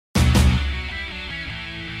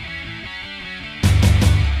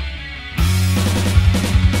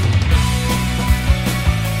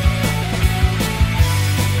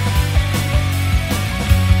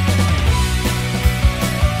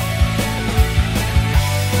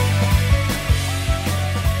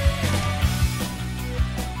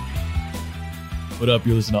What up?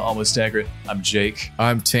 You're listening to Almost Accurate. I'm Jake.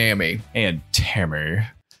 I'm Tammy. And Tammy.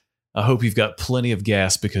 I hope you've got plenty of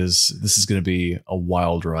gas because this is going to be a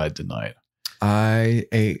wild ride tonight. I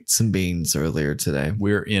ate some beans earlier today.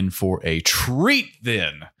 We're in for a treat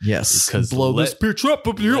then. Yes. Because blow this bitch up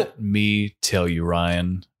here. Let me tell you,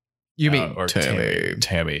 Ryan. You mean or Tammy.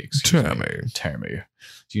 Tammy. Tammy.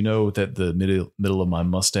 Do you know that the middle of my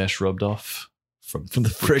mustache rubbed off from the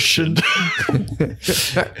friction?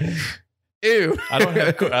 Ew. I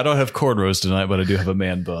don't have cornrows tonight, but I do have a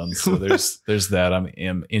man bun. So there's that.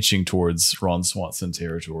 I'm inching towards Ron Swanson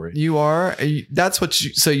territory. You are? That's what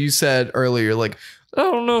you said earlier, like, I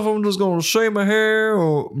don't know if I'm just going to shave my hair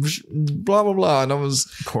or blah, blah, blah. And I was,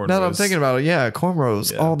 cornrows. now that I'm thinking about it, yeah,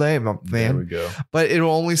 cornrows all day, my man. There we go. But it'll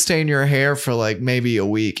only stain your hair for like maybe a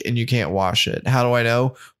week and you can't wash it. How do I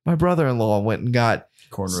know? My brother-in-law went and got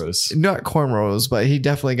cornrows. Not cornrows, but he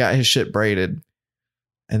definitely got his shit braided.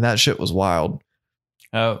 And that shit was wild.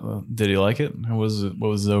 Did he like it? What was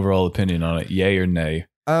his overall opinion on it? Yay or nay?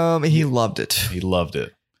 He loved it. He loved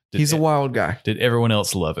it. He's a wild guy. Did everyone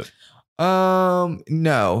else love it?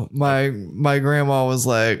 No. My grandma was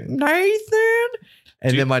like, Nathan.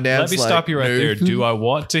 And then my dad's let me like, stop you right there. Nathan? Do I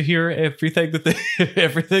want to hear everything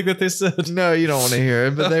that they said? No, you don't want to hear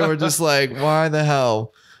it. But they were just like, why the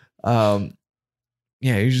hell? Yeah,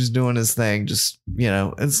 he's just doing his thing. Just,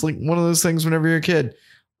 it's like one of those things whenever you're a kid.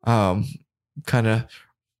 Kind of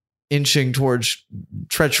inching towards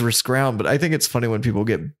treacherous ground. But I think it's funny when people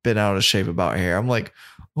get bent out of shape about hair. I'm like,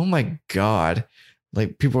 oh my God.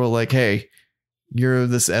 Like, people are like, hey, you're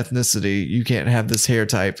this ethnicity. You can't have this hair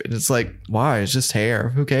type. And it's like, why? It's just hair.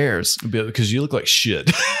 Who cares? Because you look like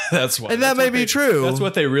shit. That's why. And that may be true. That's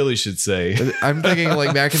what they really should say. I'm thinking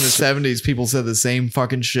like back in the 70s, people said the same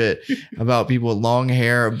fucking shit about people with long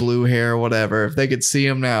hair or blue hair or whatever. If they could see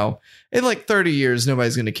them now, in like 30 years,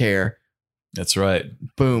 nobody's going to care. That's right.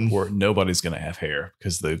 Boom. Or nobody's going to have hair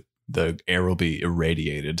because the air will be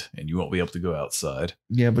irradiated and you won't be able to go outside.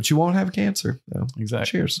 Yeah, but you won't have cancer. So.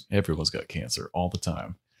 Exactly. Cheers. Everyone's got cancer all the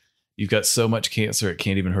time. You've got so much cancer, it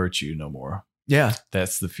can't even hurt you no more. Yeah.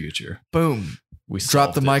 That's the future. Boom. We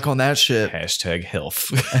drop the mic on that shit. Hashtag health.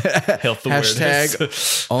 Health awareness.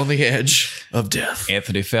 Hashtag on the edge of death.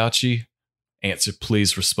 Anthony Fauci, answer,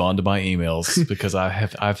 please respond to my emails because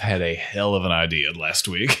I've had a hell of an idea last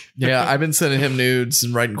week. Yeah, I've been sending him nudes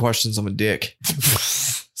and writing questions on my dick.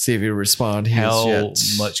 See if he'll respond. How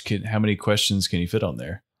many questions can you fit on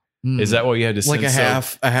there? Is that what you had to send? Like a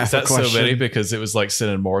half is that a question. So many because it was like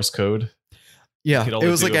sending Morse code? Yeah, it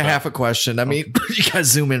was like a half a question. I mean, you gotta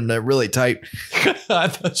zoom in really tight. I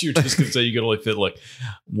thought you were just gonna say you could only fit like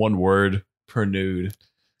one word per nude.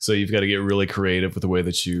 So you've got to get really creative with the way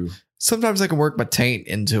that you... Sometimes I can work my taint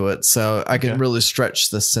into it, so I can really stretch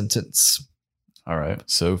the sentence. All right.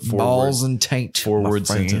 So balls and taint. 4-word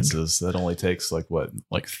sentences. That only takes like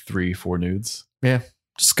 3-4 nudes? Yeah,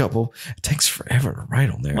 just a couple. It takes forever to write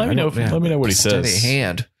on there. Let me know what he says. Steady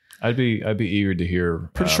hand. I'd be eager to hear.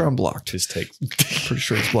 Pretty sure I'm blocked. His take. Pretty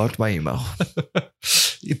sure it's blocked by email.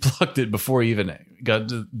 You blocked it before you even got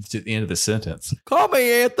to the end of the sentence. Call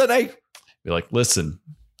me Anthony. Be like, listen,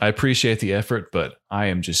 I appreciate the effort, but I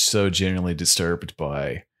am just so genuinely disturbed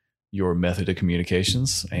by your method of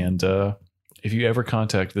communications. And if you ever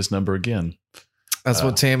contact this number again, that's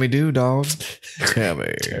what Tammy do, dog.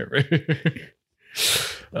 Tammy.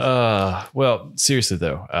 Well, seriously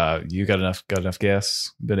though, you got enough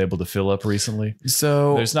gas? Been able to fill up recently?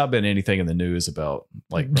 So there's not been anything in the news about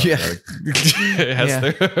like there?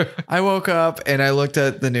 I woke up and I looked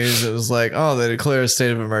at the news. It was like, oh, they declare a state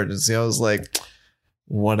of emergency. I was like,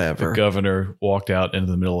 whatever. The governor walked out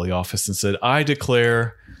into the middle of the office and said, I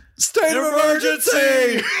declare state of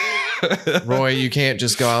emergency. Roy, you can't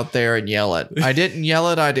just go out there and yell it. I didn't yell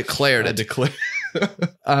it. I declared it.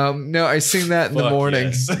 No, I seen that in the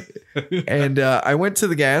morning. Yes. And I went to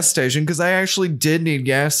the gas station because I actually did need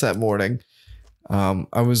gas that morning.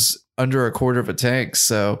 I was under a quarter of a tank,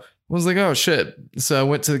 so I was like, oh shit. So I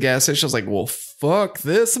went to the gas station. I was like, well, fuck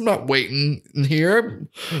this. I'm not waiting in here.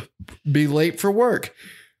 Be late for work.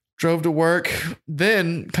 Drove to work,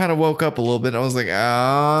 then kind of woke up a little bit. And I was like,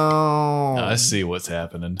 oh, I see what's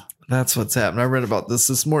happening. That's what's happening. I read about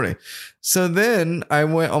this morning. So then I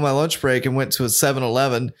went on my lunch break and went to a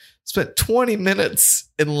 7-Eleven, spent 20 minutes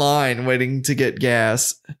in line waiting to get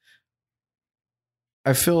gas.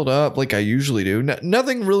 I filled up like I usually do.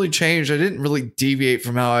 Nothing really changed. I didn't really deviate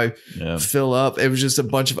from how I fill up. It was just a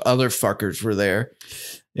bunch of other fuckers were there.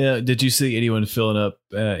 Yeah. Did you see anyone filling up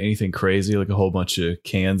anything crazy, like a whole bunch of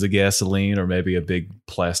cans of gasoline or maybe a big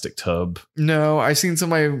plastic tub? No, I seen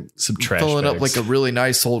somebody some trash filling bags. up like a really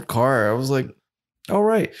nice old car. I was like, all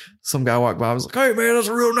right. Some guy walked by. I was like, hey, man, that's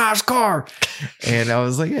a real nice car. And I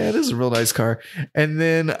was like, yeah, it is a real nice car. And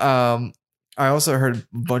then I also heard a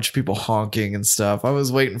bunch of people honking and stuff. I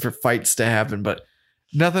was waiting for fights to happen, but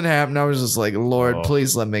nothing happened. I was just like, Lord,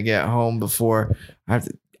 please let me get home before I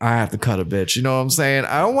have to cut a bitch. You know what I'm saying?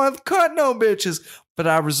 I don't want to cut no bitches, but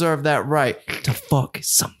I reserve that right to fuck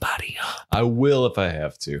somebody up. I will if I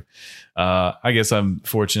have to. I guess I'm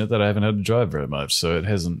fortunate that I haven't had to drive very much, so it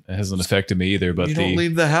hasn't affected me either. But you don't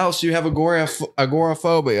leave the house. You have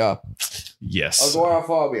agoraphobia. Yes,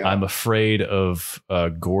 agoraphobia. I'm afraid of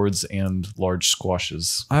gourds and large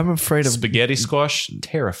squashes. I'm afraid of spaghetti squash.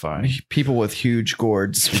 Terrifying. People with huge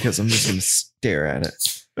gourds because I'm just going to stare at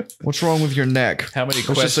it. What's wrong with your neck? How many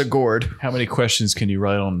questions? Just a gourd. How many questions can you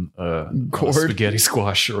write on a spaghetti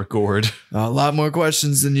squash or a gourd? A lot more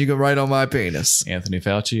questions than you can write on my penis. Anthony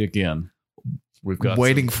Fauci, again. We've got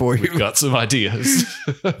waiting for you. We've got some ideas.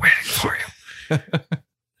 Waiting for you.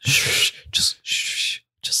 Shh. Just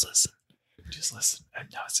listen. Just listen.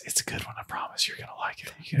 No, it's a good one. I promise you're gonna like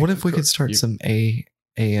it. What if we could start some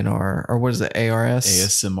A&R or what is it? ARS?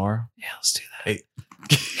 ASMR? Yeah, let's do that.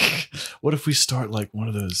 What if we start like one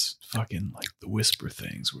of those fucking like the whisper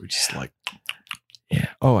things where we just like, yeah.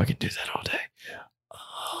 Oh, I could do that all day. Yeah.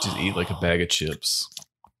 Just eat like a bag of chips.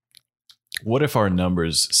 What if our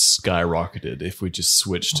numbers skyrocketed if we just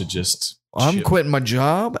switched to just I'm quitting my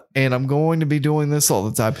job and I'm going to be doing this all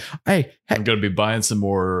the time. Hey, I'm going to be buying some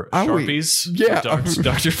more Sharpies. Yeah.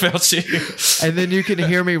 Dr. Fauci. And then you can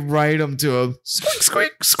hear me write them to a squeak,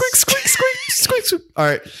 squeak, squeak, squeak, squeak, squeak, squeak. All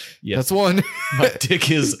right. Yes. That's one. My dick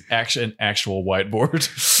is an actual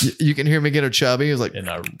whiteboard. You can hear me get a chubby. It's like, and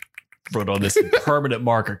I wrote on this permanent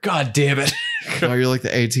marker. God damn it. Oh, you're like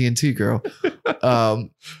the AT&T girl.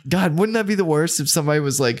 God, wouldn't that be the worst if somebody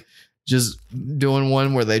was like just doing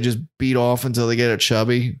one where they just beat off until they get a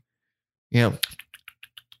chubby? You know.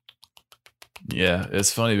 Yeah,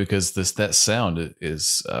 it's funny because that sound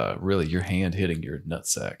is really your hand hitting your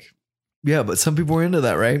nutsack. Yeah, but some people are into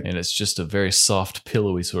that, right? And it's just a very soft,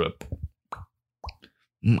 pillowy sort of.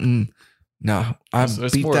 No, I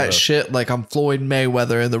beat that shit like I'm Floyd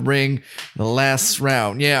Mayweather in the ring in the last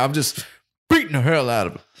round. Yeah, I'm just beating the hell out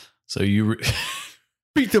of it. So you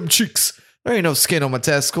beat them cheeks. There ain't no skin on my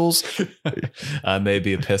testicles. I may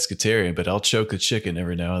be a pescatarian, but I'll choke a chicken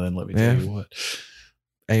every now and then. Let me tell you what.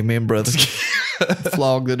 Amen, brother.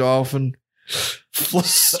 Flog the dolphin.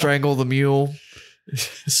 Strangle the mule.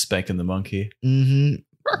 Spanking the monkey. Mm-hmm.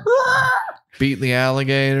 Beating the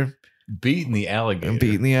alligator. Beating the alligator.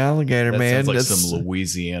 Beating the alligator, that man. Sounds like some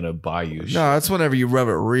Louisiana bayou shit. No, that's whenever you rub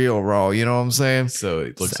it real raw. You know what I'm saying? So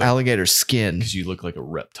it looks like alligator skin. Because you look like a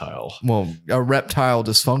reptile. Well, a reptile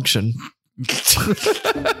dysfunction.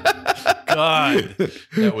 God,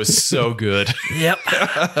 that was so good. Yep.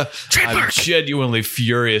 I'm genuinely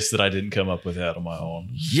furious that I didn't come up with that on my own.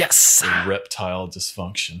 Yes. A reptile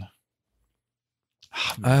dysfunction.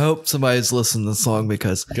 I hope somebody's listening to the song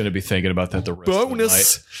because going to be thinking about that the rest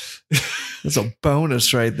bonus. Of the night. That's a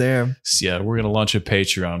bonus right there. So yeah, we're going to launch a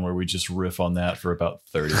Patreon where we just riff on that for about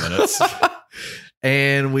 30 minutes.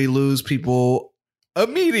 And we lose people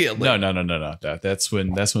immediately. No. That's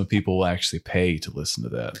when people will actually pay to listen to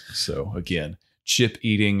that. So again, chip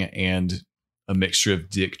eating and a mixture of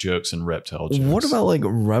dick jokes and reptile jokes. What about like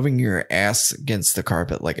rubbing your ass against the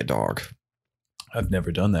carpet like a dog? I've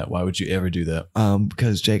never done that. Why would you ever do that?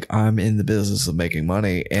 Because Jake, I'm in the business of making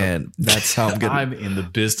money, and that's how I'm gonna. I'm in the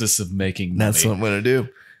business of making money. That's what I'm gonna do.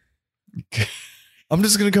 I'm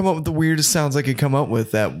just gonna come up with the weirdest sounds I could come up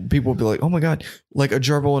with that people will be like, "Oh my god!" Like a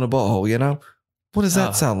gerbil in a butthole. You know, what does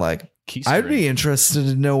that sound like? I'd be interested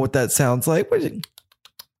to know what that sounds like.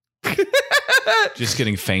 Just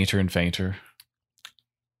getting fainter and fainter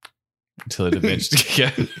until it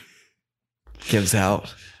eventually gives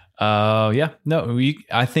out. Yeah, no,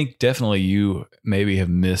 I think definitely you maybe have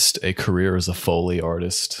missed a career as a Foley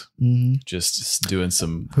artist. Mm-hmm. Just doing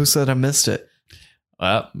some. Who said I missed it?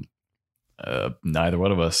 Neither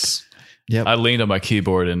one of us. Yep. I leaned on my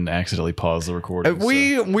keyboard and accidentally paused the recording.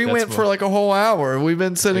 We went for like a whole hour. We've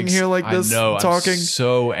been sitting here like this talking. I'm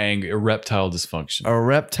so angry. A reptile dysfunction. A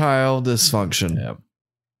reptile dysfunction. Yeah.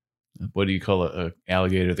 What do you call it? An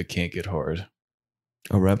alligator that can't get hard.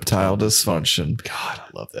 A reptile dysfunction. God, I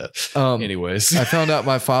love that. Anyways, I found out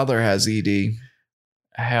my father has ED.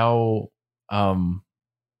 How?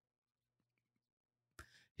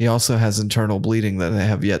 He also has internal bleeding that I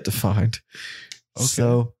have yet to find. Okay.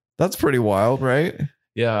 So that's pretty wild, right?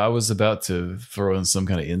 Yeah, I was about to throw in some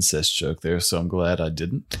kind of incest joke there, so I'm glad I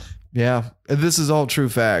didn't. Yeah, and this is all true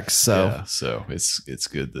facts. So yeah, so it's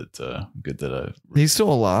good that I. He's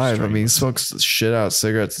still alive. I mean, he smokes shit out of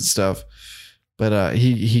cigarettes and stuff. but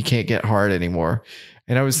he can't get hard anymore.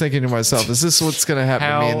 And I was thinking to myself, is this what's going to happen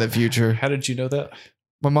to me in the future? How did you know that?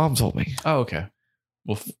 My mom told me. Oh, okay.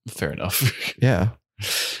 Well, fair enough. Yeah.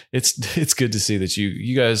 It's good to see that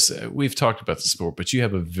you guys, we've talked about this before, but you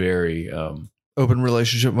have a very open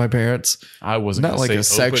relationship with my parents. I wasn't not like a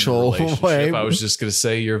sexual way. I was just going to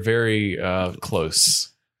say you're very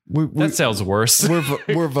close. That sounds worse.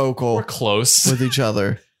 We're vocal. We're close with each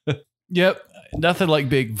other. Yep. Nothing like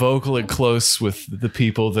being vocal and close with the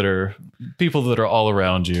people that are all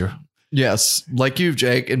around you. Yes, like you,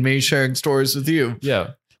 Jake, and me sharing stories with you.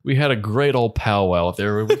 Yeah. We had a great old powwow out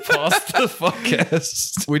there where we paused the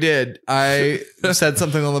podcast. We did. I said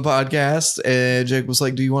something on the podcast, and Jake was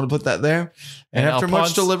like, "Do you want to put that there?" And after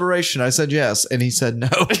much deliberation, I said yes, and he said no.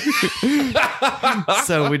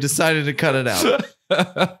 So we decided to cut it out.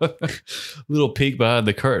 Little peek behind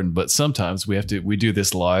the curtain, but sometimes we do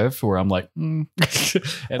this live where I'm like, and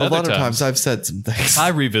a lot of times I've said some things. I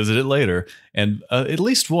revisit it later, and at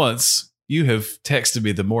least once you have texted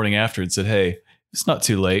me the morning after and said, "Hey, it's not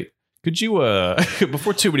too late. Could you,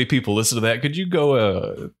 before too many people listen to that, could you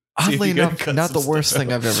go, oddly enough, not the worst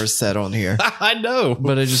thing I've ever said on here." I know.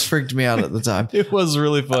 But it just freaked me out at the time. It was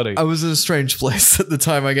really funny. I was in a strange place at the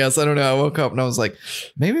time, I guess. I don't know. I woke up and I was like,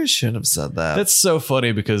 maybe I shouldn't have said that. That's so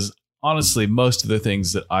funny because honestly, most of the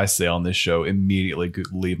things that I say on this show immediately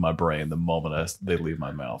leave my brain the moment they leave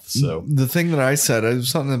my mouth. So the thing that I said, it was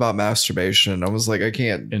something about masturbation. I was like, I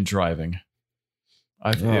can't. And driving.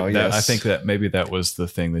 I think that maybe that was the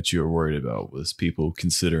thing that you were worried about was people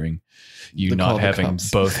considering you not having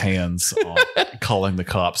both hands on calling the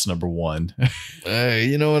cops number one.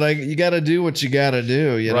 You know what? You got to do what you got to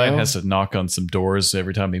do. Ryan has to knock on some doors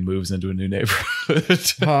every time he moves into a new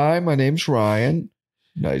neighborhood. Hi, my name's Ryan.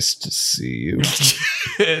 Nice to see you.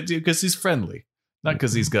 Because he's friendly. Not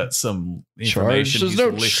because he's got some information. There's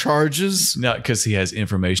no charges. Not because he has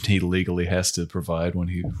information he legally has to provide when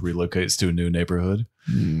he relocates to a new neighborhood.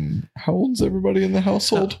 How old's everybody in the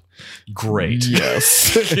household? Great.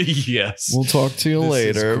 Yes. Yes. We'll talk to you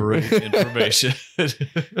later. Is great information.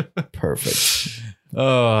 Perfect.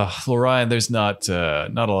 Well, Ryan, there's not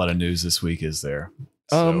a lot of news this week, is there?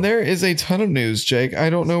 So, there is a ton of news, Jake.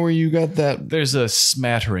 I don't know where you got that. There's a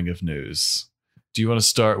smattering of news. Do you want to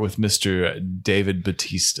start with Mr. David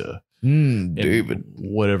Batista? David.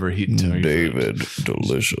 Whatever he David,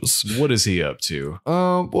 delicious. What is he up to?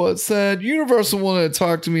 Well, it said Universal wanted to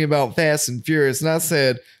talk to me about Fast and Furious, and I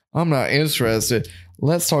said, I'm not interested.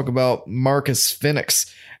 Let's talk about Marcus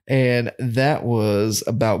Phoenix. And that was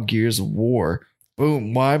about Gears of War.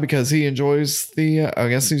 Boom. Why? Because he enjoys I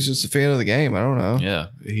guess he's just a fan of the game. I don't know. Yeah,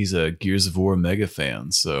 he's a Gears of War mega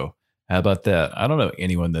fan. So how about that? I don't know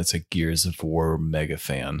anyone that's a Gears of War mega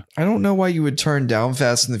fan. I don't know why you would turn down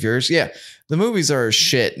Fast and the Furious. Yeah, the movies are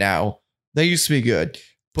shit now. They used to be good,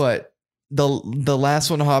 but the last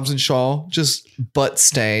one, Hobbs and Shaw, just butt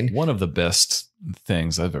stain. One of the best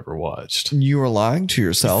things I've ever watched. You were lying to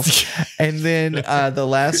yourself. And then the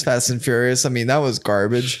last Fast and Furious, I mean, that was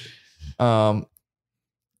garbage. Now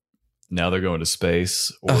they're going to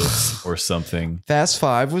space or something. Fast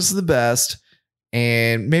 5 was the best.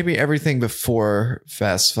 And maybe everything before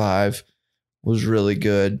Fast 5 was really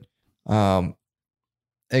good.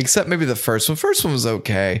 Except maybe the first one. First one was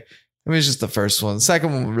okay. I mean, it's just the first one. The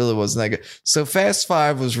second one really wasn't that good. So Fast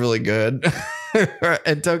 5 was really good.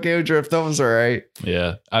 And Tokyo Drift, that was all right.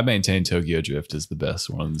 Yeah, I maintain Tokyo Drift is the best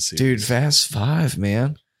one in the series. Dude, Fast 5,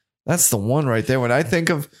 man. That's the one right there. When I think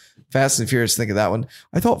of Fast and Furious, think of that one.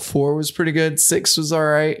 I thought 4 was pretty good. 6 was all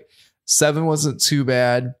right. 7 wasn't too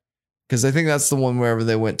bad. Because I think that's the one wherever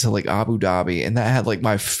they went to like Abu Dhabi. And that had like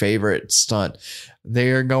my favorite stunt.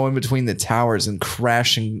 They're going between the towers and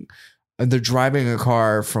crashing. They're driving a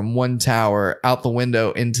car from one tower out the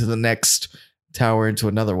window into the next tower into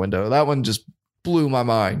another window. That one just blew my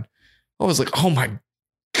mind. I was like, oh my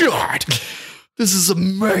God, this is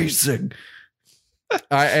amazing.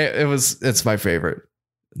 It's my favorite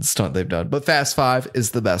stunt they've done. But Fast 5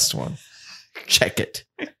 is the best one. Check it.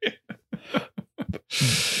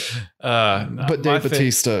 But Dave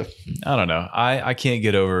Batista, I don't know. I can't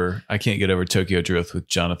get over Tokyo Drift with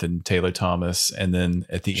Jonathan Taylor Thomas, and then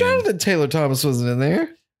at the end, Jonathan Taylor Thomas wasn't in there.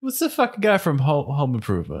 What's the fucking guy from Home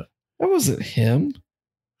Improvement? That wasn't him.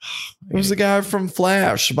 It was the guy from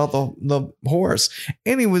Flash about the horse,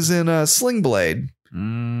 and he was in Sling Blade.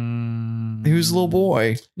 He was a little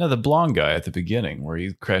boy. No, the blonde guy at the beginning where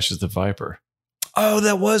he crashes the Viper. Oh,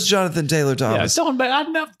 that was Jonathan Taylor Thomas. Yeah, I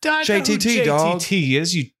know JTT, dog. JTT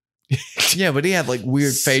is you. Yeah, but he had like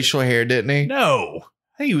weird facial hair, didn't he? No,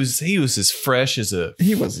 he was as fresh as a.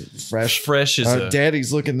 He wasn't fresh. Fresh as a.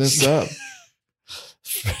 Daddy's looking this up.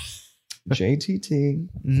 JTT.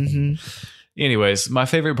 Mm-hmm. Anyways, my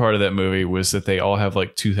favorite part of that movie was that they all have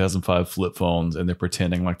like 2005 flip phones and they're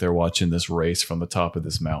pretending like they're watching this race from the top of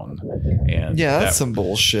this mountain. And yeah, that's some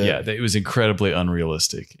bullshit. Yeah, it was incredibly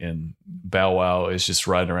unrealistic. And Bow Wow is just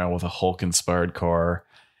riding around with a Hulk-inspired car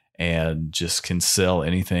and just can sell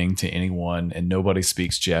anything to anyone. And nobody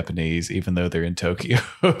speaks Japanese, even though they're in Tokyo.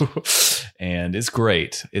 And it's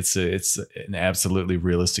great. It's an absolutely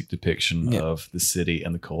realistic depiction of the city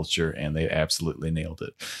and the culture, and they absolutely nailed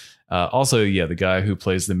it. Also, the guy who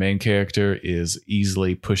plays the main character is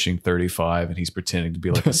easily pushing 35 and he's pretending to be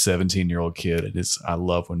like a 17-year-old kid. And I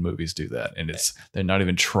love when movies do that. And they're not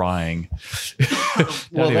even trying,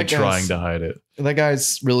 trying to hide it. That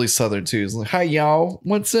guy's really Southern too. He's like, hi, y'all.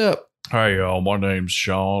 What's up? Hi, y'all. My name's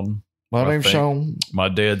Sean. My name's Sean. My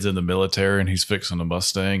dad's in the military and he's fixing a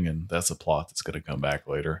Mustang, and that's a plot that's going to come back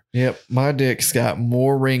later. Yep. My dick's got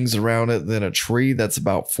more rings around it than a tree that's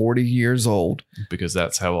about 40 years old. Because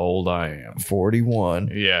that's how old I am.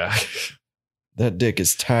 41. Yeah. That dick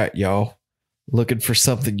is tight, y'all. Looking for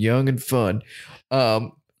something young and fun.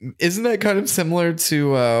 Isn't that kind of similar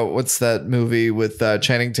to what's that movie with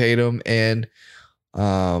Channing Tatum and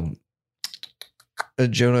Jonah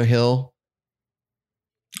Hill?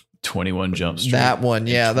 21 Jump Street. That one,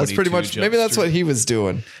 yeah. That's pretty much, maybe that's what he was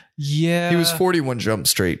doing. Yeah. He was 41 Jump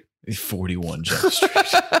Street. 41 Jump Street.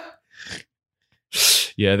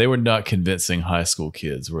 Yeah, they were not convincing high school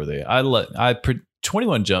kids, were they?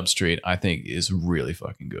 21 Jump Street, I think, is really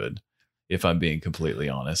fucking good, if I'm being completely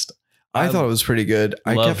honest. I thought it was pretty good.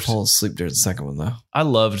 I kept falling asleep during the second one, though. I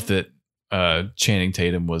loved that Channing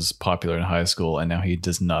Tatum was popular in high school, and now he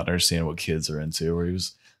does not understand what kids are into, where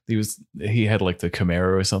he had like the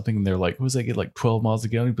Camaro or something, and they're like, what was that, get like 12 miles a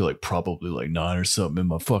gallon? He'd be like, probably like 9 or something in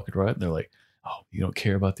my fucking right. And they're like, oh, you don't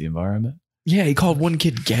care about the environment? Yeah, he called one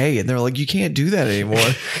kid gay, and they're like, you can't do that anymore.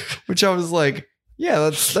 Which I was like, yeah,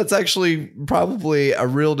 that's actually probably a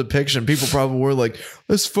real depiction. People probably were like,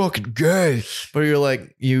 that's fucking gay. But you're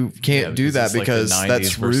like, you can't do that because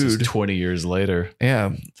that's rude. 20 years later.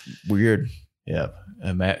 Yeah, weird. Yeah.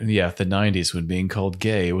 The 90s, when being called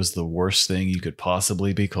gay was the worst thing you could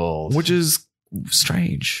possibly be called. Which is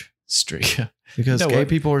strange. Because gay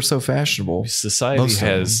people are so fashionable. Society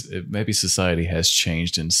has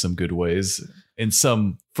changed in some good ways. A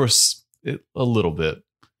little bit.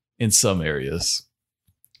 In some areas.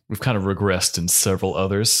 We've kind of regressed in several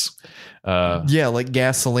others. Like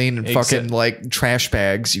gasoline and fucking like trash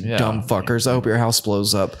bags, you dumb fuckers. I hope your house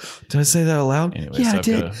blows up. Did I say that out loud? Anyways, yeah, I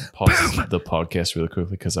did. Pause the podcast really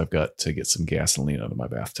quickly because I've got to get some gasoline out of my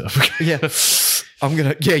bathtub. Yeah. I'm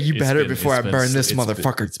going to, you better before I burn this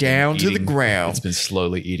motherfucker down to the ground. It's been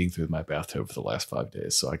slowly eating through my bathtub for the last 5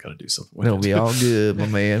 days, so I got to do something with It'll be all good, my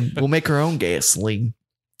man. We'll make our own gasoline.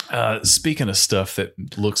 Speaking of stuff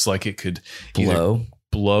that looks like it could blow.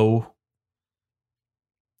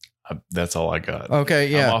 That's all I got. Okay,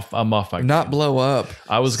 yeah. I'm off my Not game. blow up.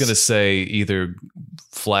 I was going to say either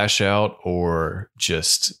flash out or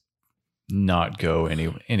just not go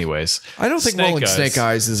anyways. I don't think rolling snake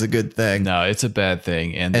eyes is a good thing. No, it's a bad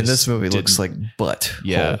thing. And this movie looks like butt.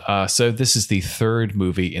 Yeah. So this is the third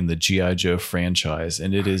movie in the G.I. Joe franchise,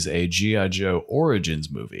 and it is a G.I. Joe Origins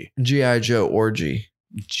movie. G.I. Joe Orgy.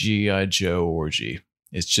 G.I. Joe Orgy.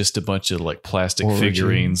 It's just a bunch of like plastic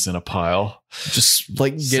figurines in a pile. Just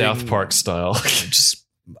like South Park style. Just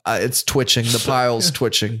it's twitching. The pile's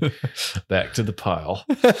twitching. Back to the pile.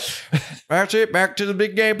 That's it. Back to the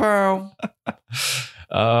big gay pile.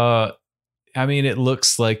 I mean, it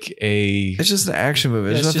looks like it's just an action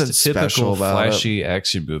movie. There's nothing just a typical special about flashy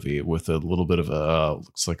action movie with a little bit of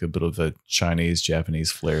looks like a bit of a Chinese,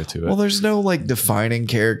 Japanese flair to it. Well, there's no like defining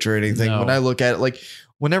character or anything. No. When I look at it, like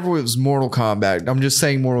whenever it was Mortal Kombat, I'm just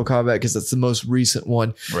saying Mortal Kombat because that's the most recent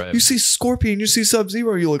one. Right. You see Scorpion, you see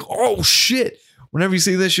Sub-Zero, you're like, oh shit. Whenever you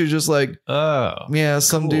see this, you're just like, oh, yeah,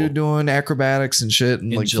 some dude doing acrobatics and shit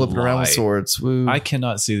and like flipping around with swords. Woo. I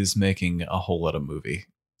cannot see this making a whole lot of movie.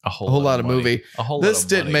 A whole lot of movie. This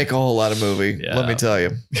didn't make a whole lot of movie. Yeah. Let me tell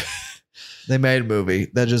you. They made a movie.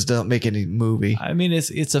 That just doesn't make any movie. I mean,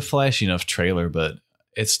 it's a flashy enough trailer, but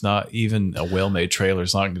it's not even a well-made trailer.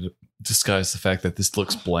 It's not going to disguise the fact that this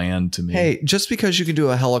looks bland to me. Hey, just because you can do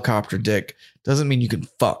a helicopter dick doesn't mean you can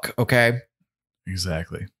fuck, okay?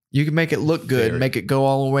 Exactly. You can make it look good, make it go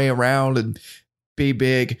all the way around and be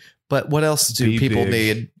big. But what else do people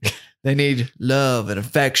need? They need love and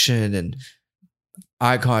affection and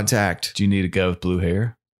eye contact. Do you need a guy with blue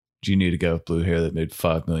hair? Do you need a guy with blue hair that made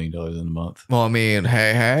 $5 million in a month? Well, I mean,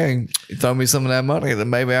 hey, you throw me some of that money, then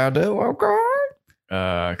maybe I'll do. Okay.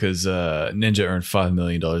 Because Ninja earned $5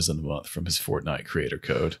 million in a month from his Fortnite creator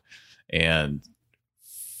code. And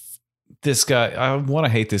this guy, I want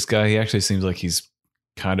to hate this guy. He actually seems like he's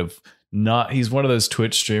kind of not, he's one of those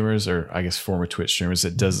Twitch streamers, or I guess former Twitch streamers,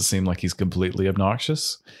 that doesn't seem like he's completely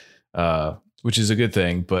obnoxious, which is a good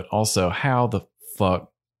thing. But also, how the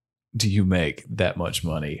fuck do you make that much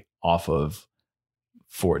money off of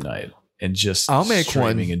Fortnite and just I'll make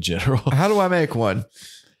streaming one in general? How do I make one?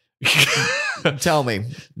 Tell me.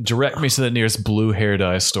 Direct me to the nearest blue hair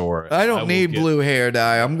dye store. I don't need blue hair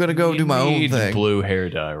dye. I'm gonna go do my own thing. Blue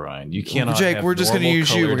hair dye, Ryan. You cannot. Jake, we're just gonna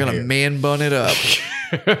use you. We're gonna man bun it up.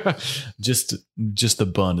 just the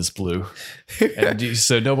bun is blue, and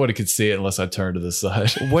so nobody could see it unless I turn to the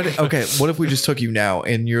side. What if we just took you now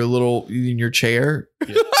in your chair?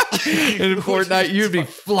 Yeah. In Fortnite, you'd be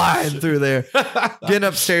flying through there. Getting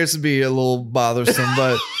upstairs would be a little bothersome,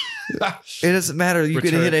 but it doesn't matter. You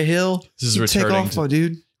could hit a hill. This is returning. Take off, my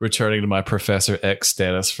dude. Returning to my Professor X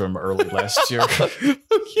status from early last year. That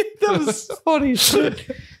was funny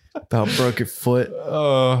shit. About broke your foot.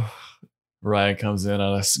 Ryan comes in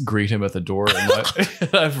and I greet him at the door. And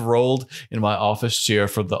I've rolled in my office chair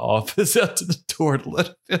from the office out to the door to let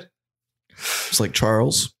him in. It's like,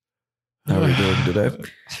 Charles, how are you doing today?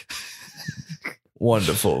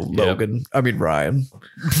 Wonderful, Logan. Yep. I mean, Ryan.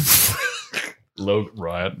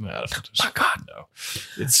 Ryan. No, my God, no.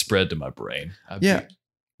 It's spread to my brain.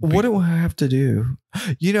 What do I have to do?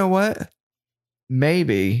 You know what?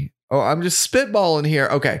 Maybe. Oh, I'm just spitballing here.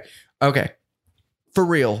 Okay. For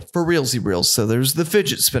realsy. So there's the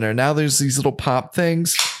fidget spinner. Now there's these little pop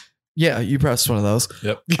things. Yeah, you pressed one of those.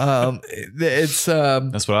 Yep. It's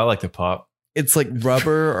that's what I like to pop. It's like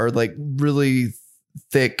rubber or like really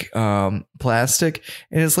thick plastic,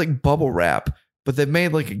 and it's like bubble wrap. But they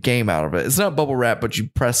made like a game out of it. It's not bubble wrap, but you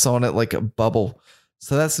press on it like a bubble.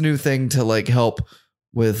 So that's a new thing to like help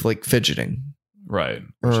with like fidgeting. Right.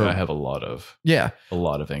 Which I have a lot of. Yeah. A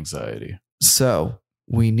lot of anxiety. So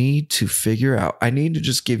we need to figure out. I need to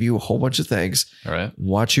just give you a whole bunch of things. All right.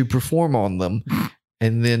 Watch you perform on them.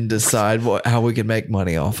 And then decide how we can make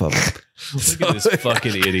money off of them. Look at this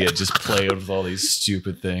fucking idiot just playing with all these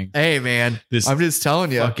stupid things. Hey, man. I'm just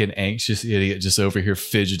telling you. Fucking anxious idiot just over here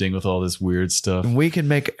fidgeting with all this weird stuff. And we can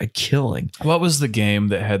make a killing. What was the game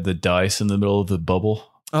that had the dice in the middle of the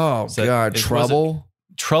bubble? Oh, God. Trouble?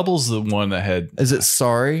 Trouble's the one that had... Is it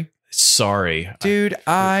Sorry? Sorry. Dude,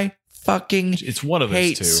 it's one of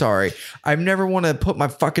those two. Sorry. I've never want to put my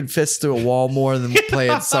fucking fist through a wall more than play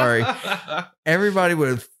it. Sorry. Everybody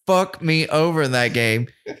would fuck me over in that game.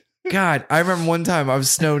 God, I remember one time I was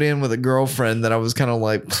snowed in with a girlfriend that I was kind of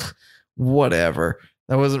like, whatever.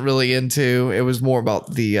 I wasn't really into. It was more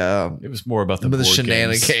about the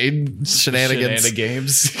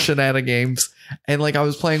shenanigans. And like I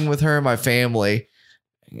was playing with her and my family.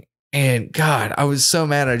 And God, I was so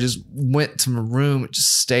mad. I just went to my room and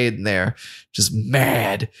just stayed in there, just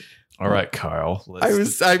mad. All right, Kyle.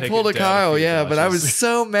 I pulled a Kyle, yeah, but I was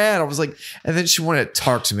so mad. I was like, and then she wanted to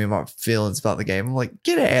talk to me about feelings about the game. I'm like,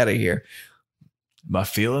 get out of here. My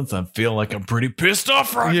feelings? I'm feeling like I'm pretty pissed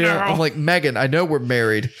off right now. I'm like, Megan, I know we're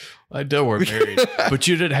married. But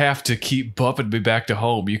you didn't have to keep bumping me back to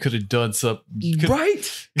home. You could have done something.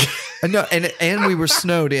 Right. No, and we were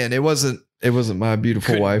snowed in. It wasn't my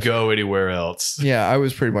beautiful wife. Go anywhere else. Yeah, I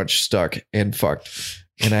was pretty much stuck and fucked.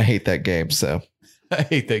 And I hate that game. So I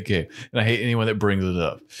hate that game. And I hate anyone that brings it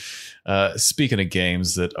up. Speaking of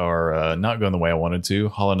games that are not going the way I wanted to,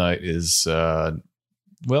 Hollow Knight is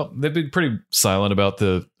they've been pretty silent about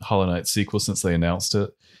the Hollow Knight sequel since they announced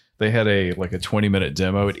it. They had a 20-minute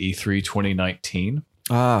demo at E3 2019.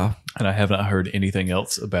 And I have not heard anything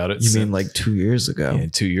else about it. You mean like 2 years ago? Yeah,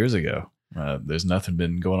 2 years ago. There's nothing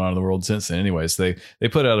been going on in the world since then. Anyways, they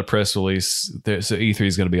put out a press release. So E3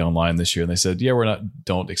 is going to be online this year, and they said, "Yeah,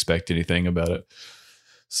 don't expect anything about it."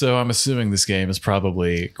 So I'm assuming this game is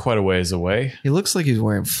probably quite a ways away. He looks like he's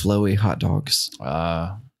wearing flowy hot dogs.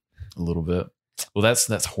 A little bit. Well,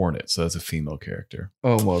 that's Hornet, so that's a female character.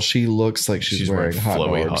 Oh well, she looks like she's wearing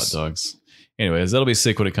flowy hot dogs. Anyways, that'll be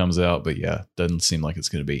sick when it comes out, but yeah, doesn't seem like it's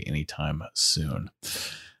going to be anytime soon.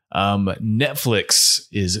 Netflix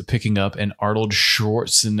is picking up an Arnold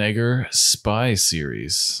Schwarzenegger spy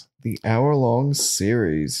series. The hour-long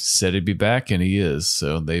series. Said he'd be back, and he is.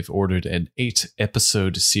 So they've ordered an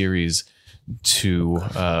 8-episode series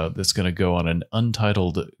that's going to go on an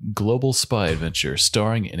untitled global spy adventure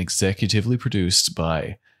starring and executively produced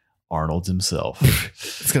by Arnold himself.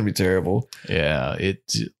 It's going to be terrible. Yeah,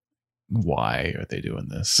 why are they doing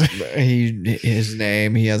this? His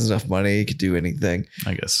name, he has enough money, he could do anything.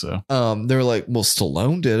 I guess so. They were like, well,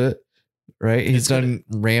 Stallone did it, right? He's done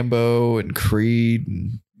Rambo and Creed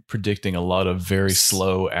and predicting a lot of very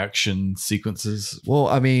slow action sequences. Well,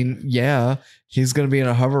 I mean, yeah, he's going to be in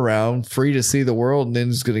a hover round, free to see the world, and then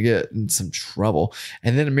he's going to get in some trouble.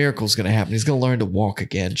 And then a miracle's going to happen. He's going to learn to walk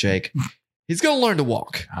again, Jake. He's going to learn to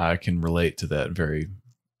walk. I can relate to that very,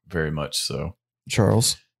 very much so.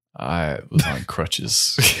 Charles? I was on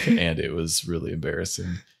crutches and it was really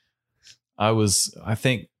embarrassing. I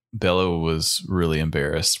think Bella was really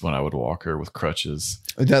embarrassed when I would walk her with crutches.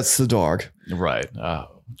 That's the dog. Right.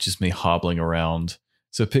 Just me hobbling around.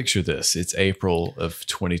 So picture this. It's April of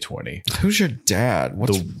 2020. Who's your dad?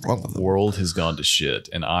 What's wrong with the world has gone to shit,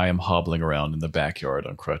 and I am hobbling around in the backyard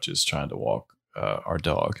on crutches trying to walk our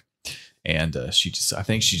dog. And I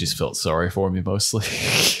think she just felt sorry for me mostly.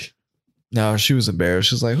 No, she was embarrassed.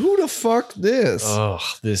 She was like, who the fuck this? Oh,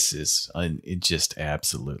 this is just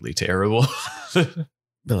absolutely terrible.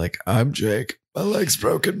 Be like, I'm Jake. My leg's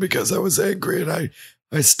broken because I was angry and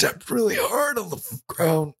I stepped really hard on the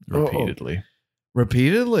ground. Repeatedly. Oh.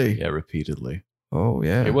 Repeatedly? Yeah, repeatedly. Oh,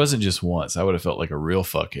 yeah. It wasn't just once. I would have felt like a real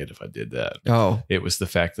fuckhead if I did that. Oh. It was the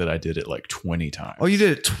fact that I did it like 20 times. Oh, you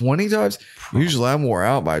did it 20 times? Usually I'm wore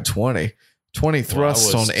out by 20. 20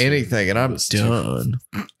 thrusts on anything and I'm done.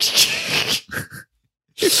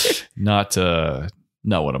 Not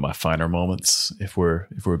one of my finer moments if we're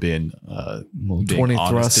being 20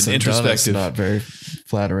 thrusts and introspective. Not very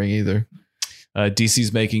flattering either.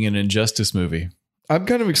 DC's making an Injustice movie. I'm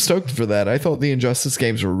kind of stoked for that. I thought the Injustice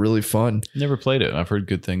games were really fun. Never played it. I've heard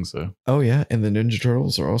good things though. Oh yeah, and the Ninja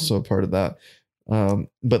Turtles are also a part of that.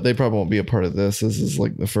 But they probably won't be a part of this. This is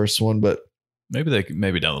like the first one, but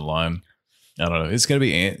maybe down the line. I don't know. It's going to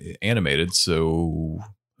be animated, so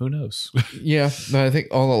who knows? Yeah, I think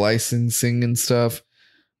all the licensing and stuff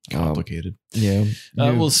complicated. Yeah.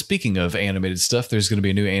 Well, speaking of animated stuff, there's going to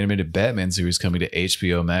be a new animated Batman series coming to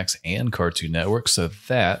HBO Max and Cartoon Network, so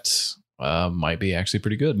that might be actually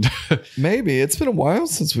pretty good. Maybe it's been a while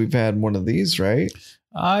since we've had one of these, right?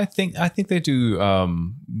 I think they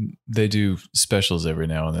do specials every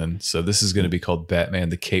now and then. So this is going to be called Batman: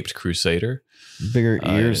 The Caped Crusader. Bigger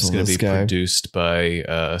ears. It's going to be produced by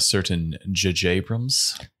a certain J.J.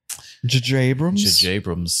 Abrams. J.J. Abrams. J.J.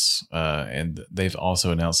 Abrams, and they've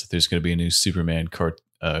also announced that there's going to be a new Superman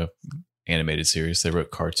animated series. They wrote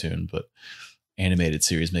cartoon, but animated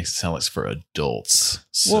series makes it sound like it's for adults.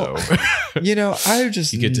 So, well, I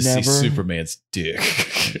just you get to see Superman's dick.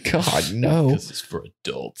 God, no, because it's for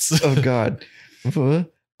adults. Oh God,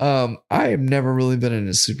 I have never really been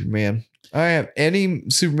into Superman. I have any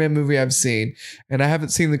Superman movie I've seen, and I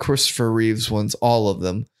haven't seen the Christopher Reeves ones, all of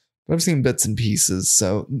them. But I've seen bits and pieces,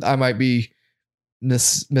 so I might be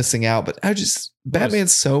missing out. But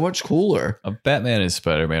Batman's so much cooler. Batman and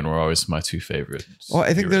Spider-Man were always my two favorites. Well,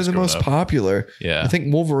 I think they're the most popular. Yeah, I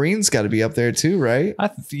think Wolverine's got to be up there too, right?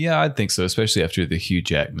 I think so, especially after the Hugh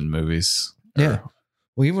Jackman movies. Yeah.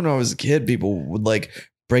 Well, even when I was a kid, people would like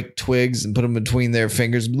break twigs and put them between their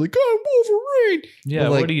fingers and be like, "Oh, Wolverine!" Yeah.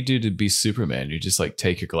 What do you do to be Superman? You just like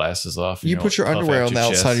take your glasses off. And you put your underwear on the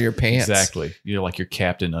outside of your pants. Exactly. You're like your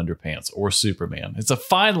Captain Underpants or Superman. It's a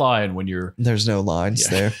fine line when you're. There's no lines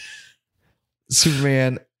there.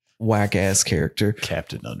 Superman, whack ass character.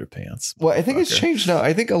 Captain Underpants. Well, I think it's changed now.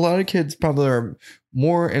 I think a lot of kids probably are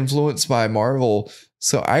more influenced by Marvel.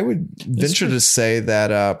 So I would venture to say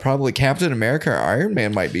that probably Captain America or Iron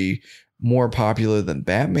Man might be more popular than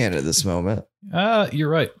Batman at this moment. You're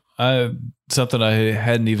right. Something I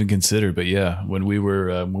hadn't even considered, but yeah, when we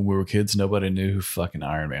were kids, nobody knew who fucking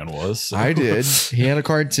Iron Man was. So. I did. He had a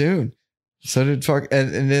cartoon. So did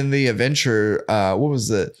and then the adventure. What was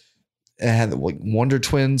it? It had like Wonder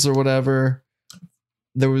Twins or whatever.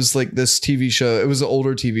 There was like this TV show. It was an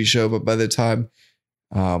older TV show, but by the time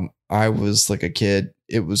I was like a kid,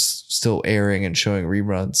 it was still airing and showing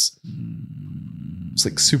reruns. It's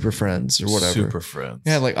like Super Friends or whatever. Super Friends.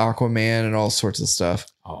 Yeah, like Aquaman and all sorts of stuff.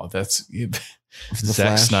 Oh, that's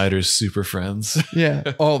Zack Snyder's Super Friends.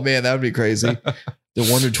 Yeah. Oh man, that would be crazy. The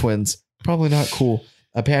Wonder Twins. Probably not cool.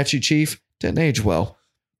 Apache Chief didn't age well.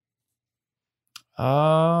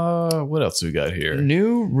 What else we got here?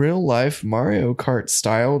 New real life Mario Kart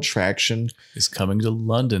style traction is coming to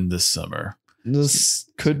London this summer. This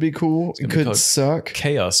could be cool. It could suck.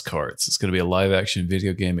 Chaos Karts. It's going to be a live action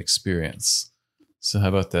video game experience. So how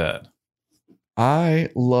about that? I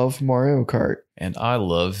love Mario Kart. And I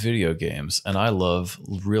love video games. And I love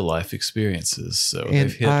real life experiences. So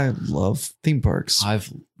I love theme parks.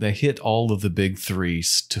 They hit all of the big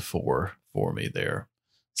 3s to 4 for me there.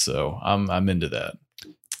 So I'm into that.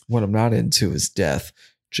 What I'm not into is death.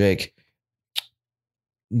 Jake.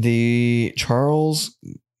 The Charles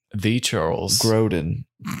Grodin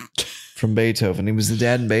from Beethoven. He was the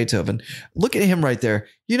dad in Beethoven. Look at him right there.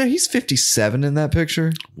 You know, he's 57 in that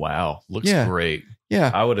picture. Wow. Looks great.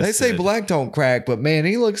 Yeah. I would have They say black don't crack, but man,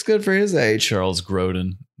 he looks good for his age. Charles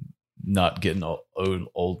Grodin, not getting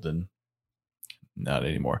old and not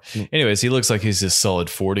anymore. Anyways, he looks like he's a solid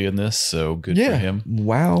 40 in this, so good for him.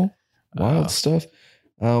 Wow. Wild stuff.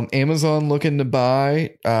 Amazon looking to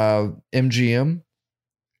buy MGM.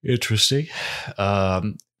 Interesting.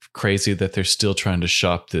 Crazy that they're still trying to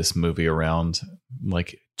shop this movie around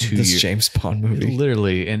like 2 years. This James Bond movie.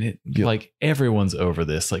 Literally. And like everyone's over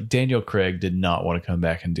this. Like Daniel Craig did not want to come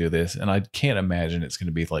back and do this. And I can't imagine it's going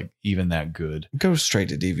to be like even that good. Go straight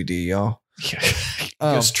to DVD, y'all.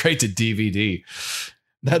 Go straight to DVD.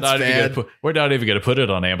 That's bad. We're not even going to put it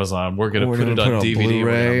on Amazon. We're going to put it on DVD,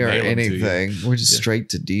 Blu-ray or anything. We're just straight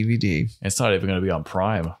to DVD. It's not even going to be on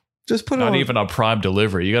Prime. Just put it not on, even on Prime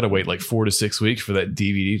delivery. You got to wait like 4 to 6 weeks for that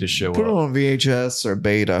DVD to show up. Put it on VHS or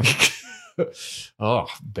Beta. Oh,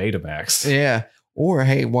 Betamax. Yeah. Or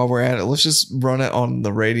hey, while we're at it, let's just run it on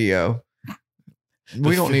the radio.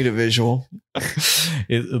 We don't need a visual.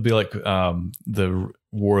 It'll be like the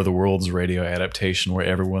War of the Worlds radio adaptation where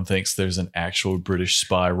everyone thinks there's an actual British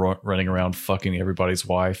spy running around fucking everybody's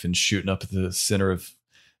wife and shooting up at the center of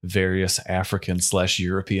various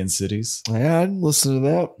African/European cities. Yeah, I'd listen to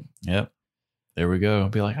that. Yep. There we go.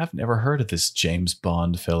 Be like, I've never heard of this James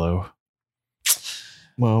Bond fellow.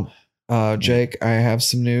 Well, Jake, I have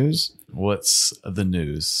some news. What's the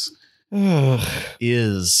news?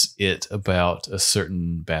 Is it about a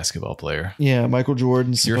certain basketball player? Yeah, Michael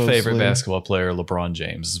Jordan. Your favorite basketball player, LeBron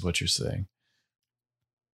James, is what you're saying.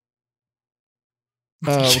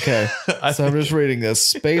 Oh, okay. So I'm just reading this.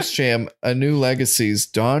 Space Jam: A New Legacy's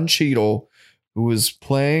Don Cheadle, who was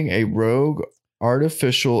playing a rogue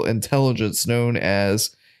artificial intelligence known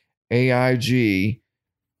as AIG,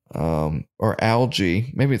 or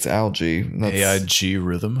Algae. Maybe it's Algae. AIG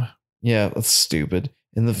Rhythm. Yeah, that's stupid.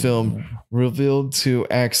 In the film, revealed to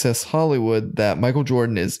Access Hollywood that Michael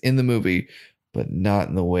Jordan is in the movie, but not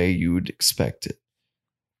in the way you would expect it.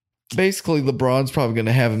 Basically, LeBron's probably going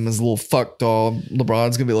to have him as a little fuck doll.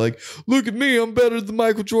 LeBron's going to be like, look at me, I'm better than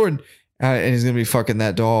Michael Jordan. And he's going to be fucking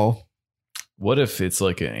that doll. What if it's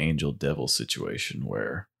like an angel devil situation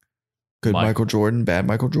where good Michael Jordan, bad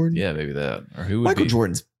Michael Jordan? Yeah, maybe that. Or who would Michael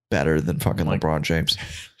Jordan's better than fucking LeBron James.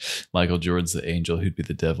 Michael Jordan's the angel, who'd be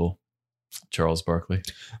the devil? Charles Barkley.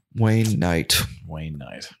 Wayne Knight. Newman.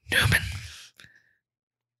 Newman.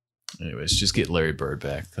 Anyways, just get Larry Bird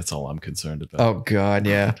back. That's all I'm concerned about. Oh, God,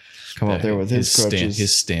 yeah. Come up there with his crutches.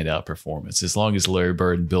 His standout performance. As long as Larry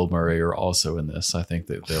Bird and Bill Murray are also in this, I think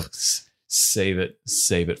that they'll save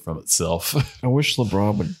it from itself. I wish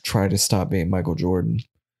LeBron would try to stop being Michael Jordan.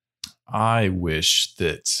 I wish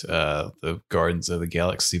that the Guardians of the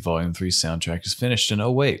Galaxy Volume 3 soundtrack is finished. And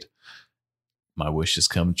oh, wait. My wish has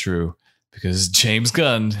come true. Because James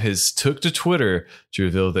Gunn has took to Twitter to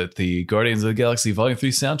reveal that the Guardians of the Galaxy Volume 3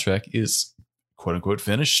 soundtrack is quote unquote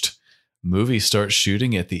finished. Movie starts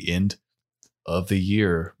shooting at the end of the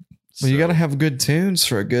year. Well, you got to have good tunes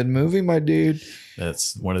for a good movie, my dude.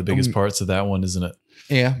 That's one of the biggest parts of that one, isn't it?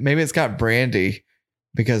 Yeah, maybe it's got Brandy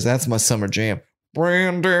because that's my summer jam.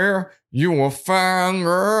 Brandy, you a fine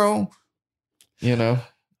girl. You know,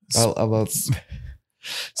 I love.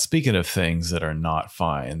 Speaking of things that are not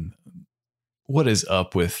fine, what is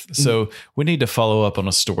up with? So we need to follow up on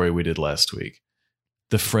a story we did last week.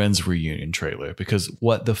 The Friends reunion trailer, because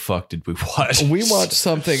what the fuck did we watch? We watched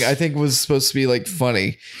something I think was supposed to be like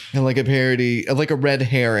funny and like a parody, like a red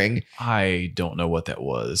herring. I don't know what that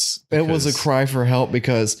was. It was a cry for help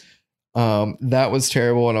because that was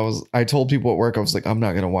terrible. And I told people at work, I was like, I'm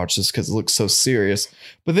not going to watch this because it looks so serious.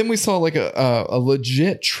 But then we saw like a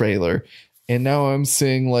legit trailer. And now I'm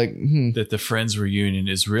seeing like that the Friends reunion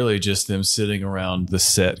is really just them sitting around the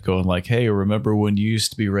set going like, hey, remember when you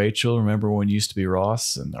used to be Rachel? Remember when you used to be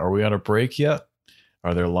Ross? And are we on a break yet?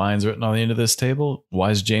 Are there lines written on the end of this table? Why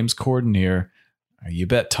is James Corden here? You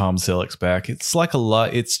bet Tom Selleck's back. It's like a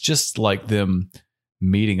lot. It's just like them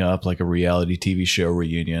meeting up like a reality TV show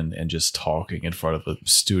reunion and just talking in front of a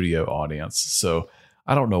studio audience. So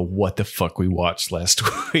I don't know what the fuck we watched last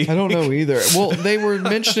week. I don't know either. Well, they were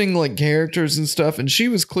mentioning like characters and stuff, and she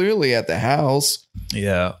was clearly at the house.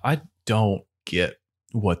 Yeah, I don't get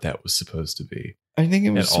what that was supposed to be. I think it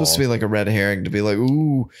was supposed to be like a red herring to be like,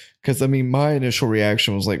 ooh, because I mean, my initial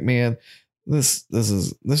reaction was like, man, this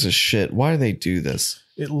is shit. Why do they do this?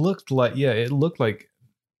 It looked like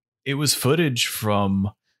it was footage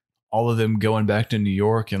from all of them going back to New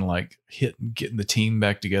York and like getting the team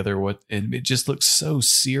back together. And it just looks so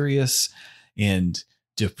serious and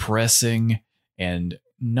depressing and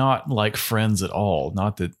not like Friends at all.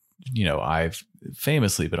 Not that I've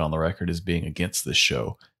famously been on the record as being against this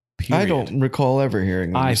show. Period. I don't recall ever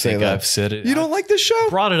hearing you say that. I've said it. You don't like this show?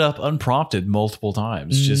 Brought it up unprompted multiple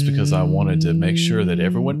times just because I wanted to make sure that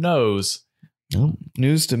everyone knows. Oh,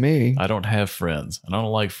 news to me. I don't have friends. I don't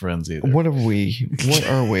like friends either. What are we? What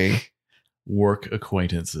are we? Work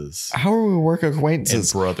acquaintances. How are we work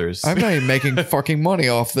acquaintances? And brothers. I'm not even making fucking money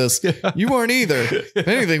off this. You aren't either. If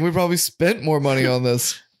anything, we probably spent more money on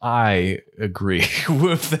this. I agree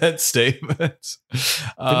with that statement. If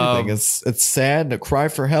anything, it's sad to cry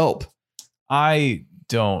for help. I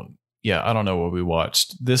don't know what we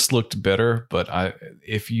watched. This looked better, but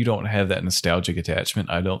if you don't have that nostalgic attachment,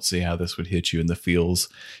 I don't see how this would hit you in the feels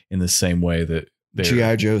in the same way that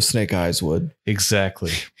G.I. Joe Snake Eyes would.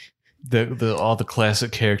 Exactly. All the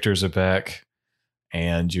classic characters are back,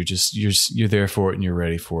 and you're there for it and you're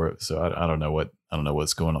ready for it. So I don't know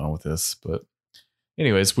what's going on with this, but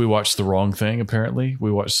anyways, we watched the wrong thing. Apparently, we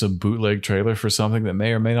watched some bootleg trailer for something that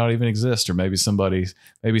may or may not even exist, or maybe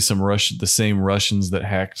the same Russians that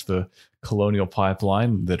hacked the Colonial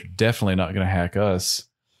Pipeline that are definitely not going to hack us.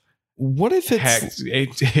 What if it's hacked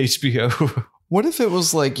HBO? What if it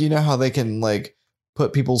was like, how they can like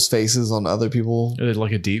put people's faces on other people,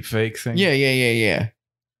 like a deep fake thing? Yeah.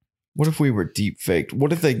 What if we were deep faked?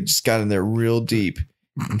 What if they just got in there real deep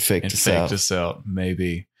and faked us out?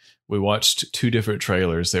 Maybe. We watched 2 different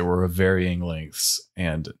trailers that were of varying lengths,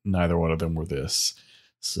 and neither one of them were this.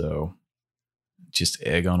 So, just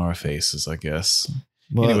egg on our faces, I guess.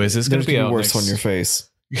 Well, anyways, it's going to be worse on your face.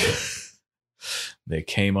 They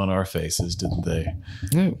came on our faces, didn't they?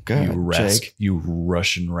 Oh, God, Jake. You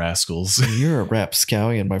Russian rascals. You're a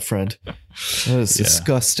rapscallion, my friend. That is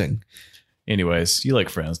disgusting. Anyways, you like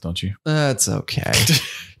Friends, don't you? That's okay.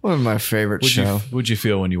 One of my favorite shows. What'd you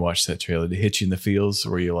feel when you watched that trailer? Did it hit you in the feels?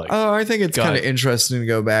 Or were you like, oh, I think it's kind of interesting to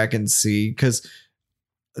go back and see, because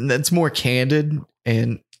that's more candid,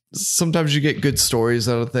 and sometimes you get good stories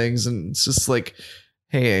out of things, and it's just like,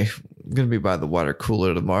 hey, I'm going to be by the water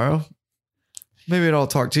cooler tomorrow. Maybe I'll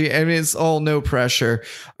talk to you. I mean, it's all no pressure.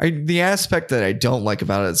 The aspect that I don't like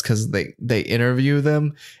about it is because they interview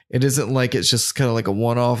them. It isn't like it's just kind of like a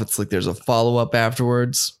one-off. It's like there's a follow-up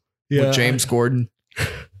afterwards with James Gordon.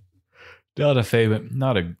 Not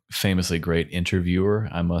a famously great interviewer,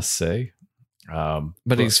 I must say.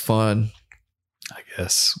 But he's fun, I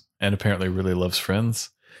guess. And apparently really loves Friends.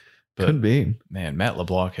 But, could be. Man, Matt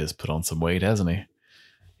LeBlanc has put on some weight, hasn't he?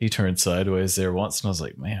 He turned sideways there once, and I was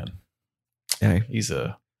like, man. Hey, it's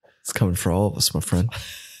coming for all of us, my friend.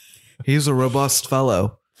 He's a robust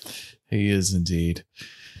fellow. He is indeed.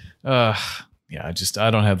 I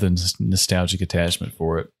don't have the nostalgic attachment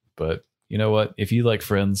for it. But you know what? If you like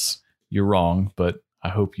Friends, you're wrong. But I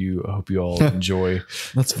hope you all enjoy.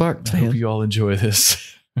 That's fucked. I hope you all enjoy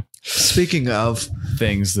this. Speaking of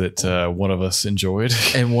things that one of us enjoyed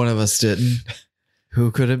and one of us didn't.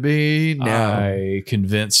 Who could it be? Now I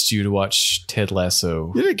convinced you to watch Ted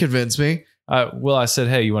Lasso. You didn't convince me. Well, I said,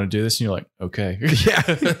 hey, you want to do this? And you're like, okay. Yeah.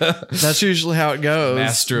 That's usually how it goes.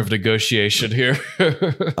 Master of negotiation here.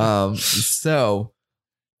 So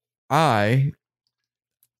I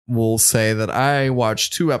will say that I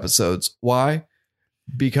watched 2 episodes. Why?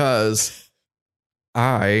 Because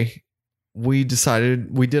we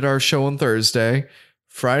decided we did our show on Thursday.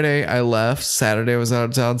 Friday, I left. Saturday, I was out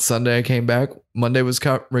of town. Sunday, I came back. Monday was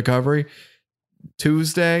recovery.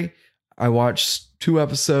 Tuesday, I watched 2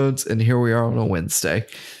 episodes, and here we are on a Wednesday.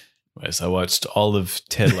 Yes, I watched all of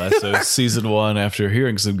Ted Lasso season 1 after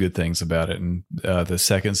hearing some good things about it, and the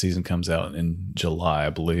second season comes out in July,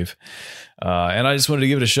 I believe. And I just wanted to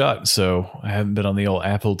give it a shot. So I haven't been on the old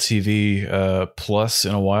Apple TV Plus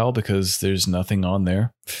in a while because there's nothing on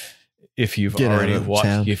there. If you've already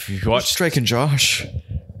watched Drake and Josh,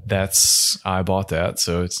 I bought that,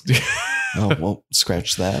 so it's. Oh, well,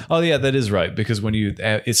 scratch that. Oh, yeah, that is right. Because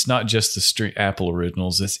it's not just the Apple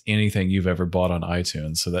originals, it's anything you've ever bought on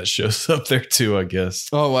iTunes. So that shows up there too, I guess.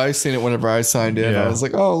 Oh, I seen it whenever I signed in. Yeah. I was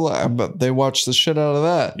like, oh, but they watched the shit out of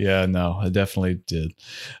that. Yeah, no, I definitely did.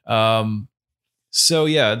 So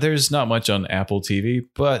yeah, there's not much on Apple TV,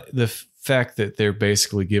 but the fact that they're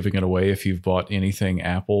basically giving it away if you've bought anything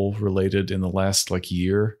Apple related in the last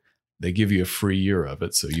year, they give you a free year of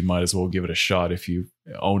it. So you might as well give it a shot if you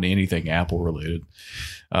own anything Apple related.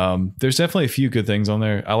 There's definitely a few good things on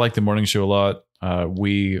there. I like The Morning Show a lot.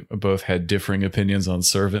 We both had differing opinions on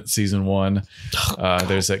Servant season 1.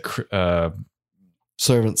 There's that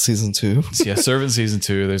Servant season 2. Yeah, Servant season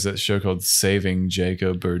 2. There's that show called Saving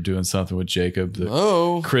Jacob or Doing Something with Jacob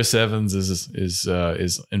that Chris Evans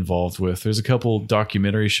is involved with. There's a couple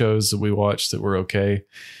documentary shows that we watched that were okay.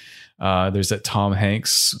 There's that Tom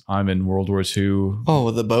Hanks, I'm in World War II. Oh,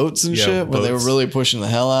 with the boats and shit? Where they were really pushing the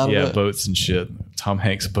hell out of it? Yeah, boats and shit. Tom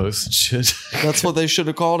Hanks boats and shit. That's what they should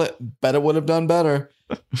have called it. Bet it would have done better.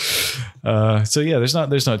 So yeah, there's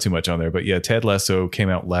not too much on there. But yeah, Ted Lasso came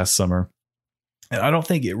out last summer. And I don't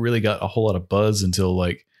think it really got a whole lot of buzz until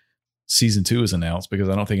like season 2 was announced, because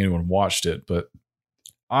I don't think anyone watched it. But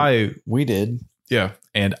we did. Yeah.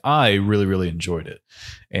 And I really, really enjoyed it.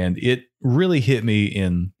 And it really hit me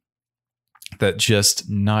in that just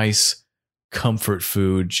nice comfort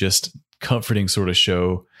food, just comforting sort of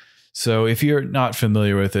show. So if you're not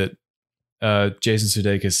familiar with it, Jason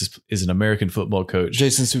Sudeikis is an American football coach.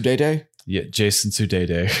 Jason Sudeikis? Yeah, Jason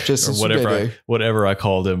Sudeikis. Jason or whatever I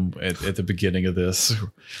called him at the beginning of this.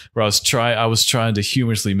 Where I was trying to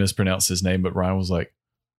humorously mispronounce his name, but Ryan was like,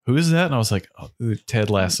 "Who is that?" And I was like, "Oh, Ted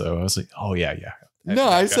Lasso." I was like, "Oh yeah." No,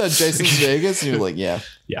 I said Jason Sudeikis, and you're like, "Yeah."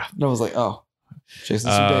 Yeah. And I was like, "Oh,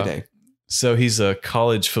 Jason Sudeikis." So he's a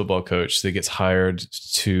college football coach that gets hired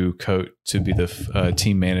to be the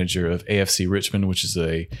team manager of AFC Richmond, which is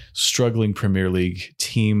a struggling Premier League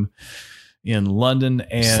team in London.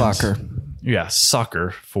 And soccer. Yeah,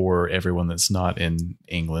 soccer for everyone that's not in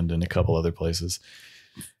England and a couple other places.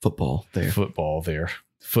 Football there.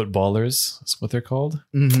 Footballers, that's what they're called.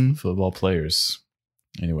 Mm-hmm. Football players.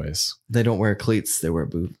 Anyways. They don't wear cleats, they wear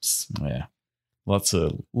boots. Yeah. Lots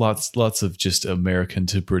of just American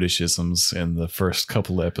to Britishisms in the first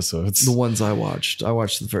couple of episodes. The ones I watched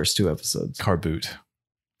the first 2 episodes. Car boot.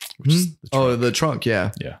 Which is the trunk. The trunk,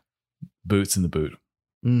 yeah. Yeah. Boots in the boot.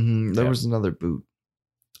 Mm-hmm. There was another boot.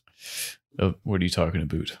 What are you talking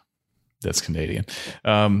about? That's Canadian.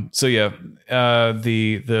 So yeah,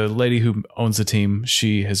 the lady who owns the team,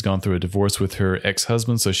 she has gone through a divorce with her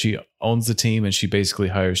ex-husband, so she owns the team, and she basically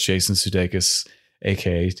hires Jason Sudeikis,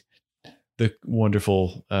 aka the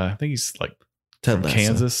wonderful. I think he's like from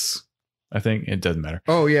Kansas. I think it doesn't matter.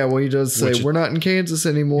 Oh yeah, well he does say we're not in Kansas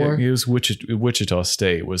anymore. Yeah, he was Wichita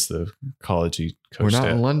State was the college he coached. We're not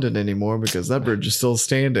in London anymore because that bridge is still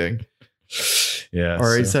standing. Yeah.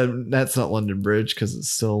 Or he said that's not London Bridge because it's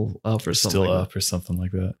still up or something. Still up or something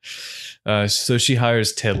like that. So she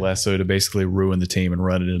hires Ted Lasso to basically ruin the team and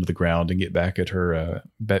run it into the ground and get back at her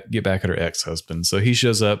ex-husband. So he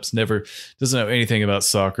shows up, doesn't know anything about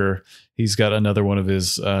soccer. He's got another one of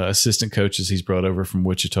his assistant coaches he's brought over from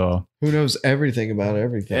Wichita. Who knows everything about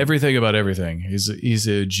everything? Everything about everything. He's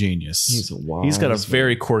a genius. He's got a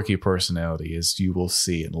very quirky personality, as you will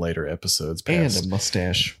see in later episodes. And a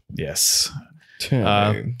mustache. Yes.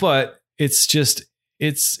 But as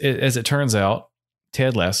it turns out,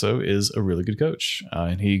 Ted Lasso is a really good coach,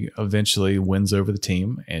 and he eventually wins over the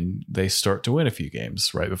team, and they start to win a few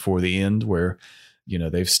games right before the end where,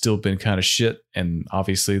 they've still been kind of shit. And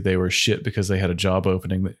obviously they were shit because they had a job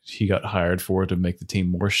opening that he got hired for to make the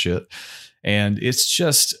team more shit. And it's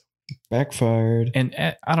just backfired. And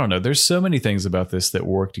I don't know, there's so many things about this that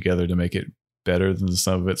work together to make it better than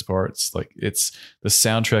some of its parts. Like the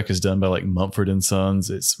soundtrack is done by like Mumford and Sons.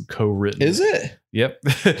 It's co-written. Is it? Yep.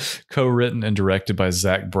 Co-written and directed by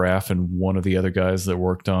Zach Braff and one of the other guys that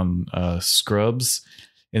worked on Scrubs.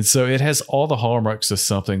 And so it has all the hallmarks of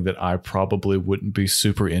something that I probably wouldn't be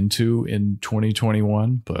super into in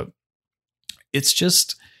 2021, but it's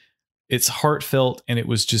heartfelt, and it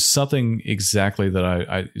was just something exactly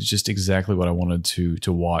that just exactly what I wanted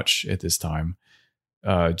to watch at this time.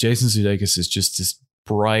 Jason Sudeikis is just this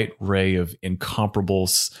bright ray of incomparable,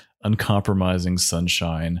 uncompromising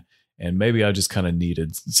sunshine. And maybe I just kind of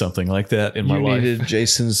needed something like that in my life. You needed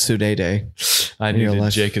Jason Sudeikis. I needed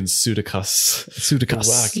Jason Sudeikis.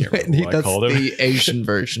 Wow, I can't remember what I called him. The Asian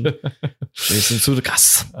version. Jason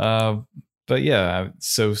Sudeikis. But yeah,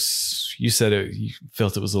 so you said you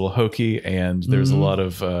felt it was a little hokey, and there's a lot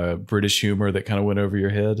of British humor that kind of went over your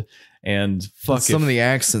head. And some of the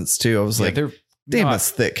accents too. I was like, they're that's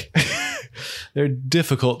thick. They're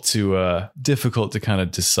difficult to kind of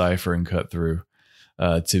decipher and cut through.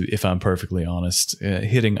 If I'm perfectly honest,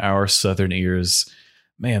 hitting our southern ears,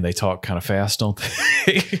 man, they talk kind of fast, don't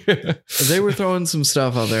they? They were throwing some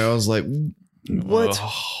stuff out there. I was like, what?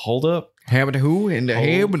 Hold up. Hammer who and the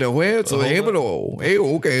hammer the where? So hammer the hey,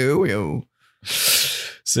 okay.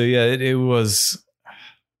 So yeah, it was.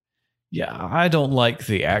 Yeah, I don't like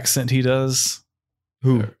the accent he does.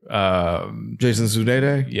 Who? Jason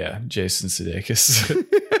Sudeikis? Yeah, Jason Sudeikis.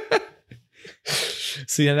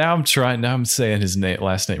 See, now I'm saying his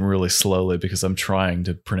last name really slowly because I'm trying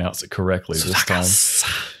to pronounce it correctly this time.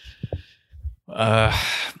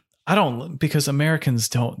 I don't, because Americans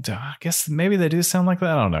don't, I guess maybe they do sound like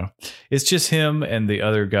that. I don't know. It's just him and the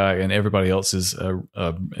other guy, and everybody else is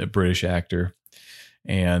a British actor.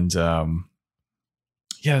 And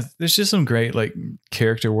Yeah, there's just some great like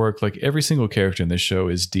character work. Like every single character in this show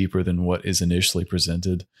is deeper than what is initially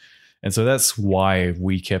presented. And so that's why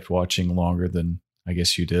we kept watching longer than I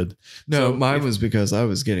guess you did. No, So mine was because I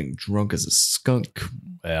was getting drunk as a skunk.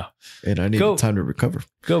 Yeah. And I needed time to recover.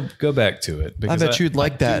 Go back to it. I bet you'd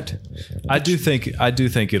like that. I do think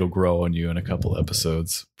it'll grow on you in a couple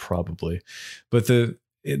episodes, probably. But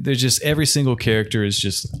there's just every single character is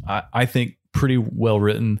just I think pretty well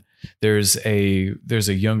written. There's a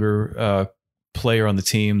younger player on the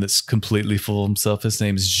team that's completely full of himself. His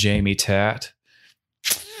name is Jamie Tatt.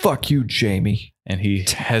 Fuck you, Jamie. And he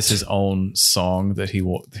has his own song that he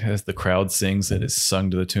has the crowd sings that is sung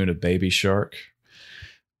to the tune of Baby Shark.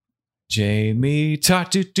 Jamie Tatt,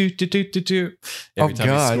 do do do do do do. Every time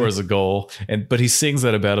he scores a goal, but he sings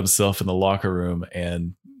that about himself in the locker room,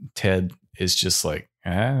 and Ted is just like,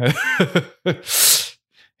 ah.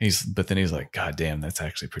 But then he's like, God damn, that's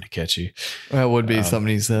actually pretty catchy. That would be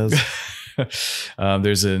something he says.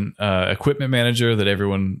 There's an equipment manager that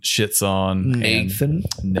everyone shits on.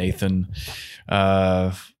 Nathan.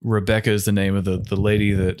 Rebecca is the name of the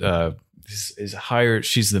lady that is hired.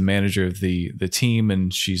 She's the manager of the team,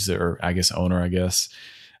 and she's their, I guess, owner, I guess.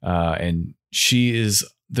 And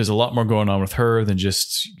there's a lot more going on with her than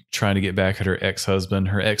just trying to get back at her ex-husband.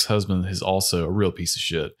 Her ex-husband is also a real piece of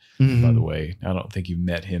shit, by the way. I don't think you've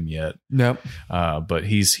met him yet. Nope. But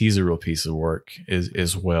he's a real piece of work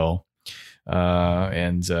as well.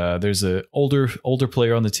 And there's a older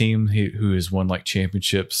player on the team who has won like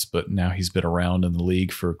championships, but now he's been around in the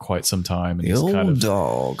league for quite some time. And the he's old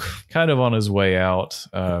dog, kind of on his way out.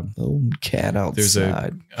 Old cat outside. There's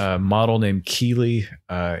a model named Keely,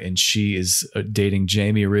 and she is dating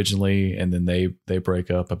Jamie originally, and then they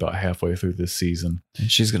break up about halfway through this season. And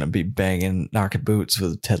she's gonna be knocking boots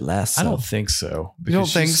with Ted Lasso. I don't think so. You don't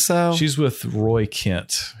think so? She's with Roy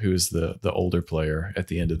Kent, who's the older player at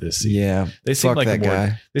the end of this season. Yeah. They seem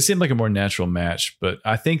like a more natural match, but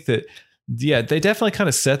I think that they definitely kind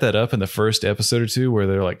of set that up in the first episode or two where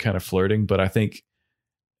they're like kind of flirting, but I think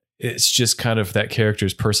it's just kind of that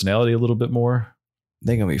character's personality a little bit more.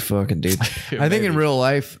 They're gonna be fucking, dude. I think in real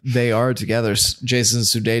life they are together, Jason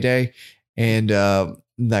Sudeikis and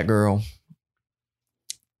that girl.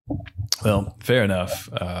 Well, fair enough.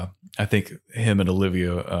 I think him and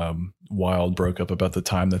Olivia Wilde broke up about the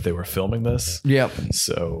time that they were filming this. Yep.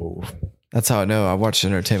 So that's how I know. I watched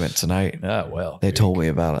Entertainment Tonight. Ah, well, they told me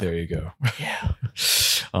about it. There you go. Yeah.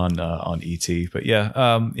 on ET. But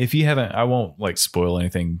yeah, if you haven't, I won't like spoil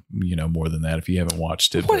anything, more than that if you haven't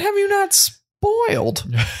watched it. What have you not spoiled?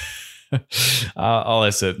 All I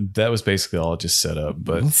said, that was basically all I just set up.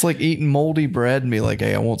 But it's like eating moldy bread and be like,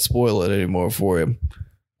 hey, I won't spoil it anymore for you.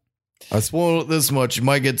 I spoiled it this much, you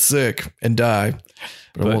might get sick and die.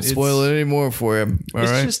 But I won't spoil it anymore for you.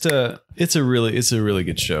 It's a really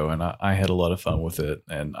good show, and I had a lot of fun with it.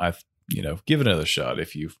 And I've give it another shot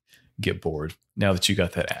if you get bored. Now that you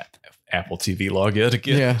got that Apple TV login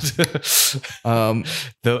again, yeah.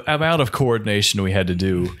 The amount of coordination we had to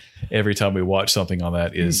do every time we watch something on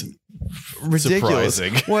that is ridiculous.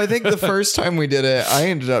 Surprising. Well, I think the first time we did it, I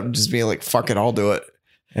ended up just being like, "Fuck it, I'll do it,"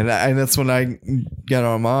 and that's when I got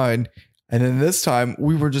on mine. And then this time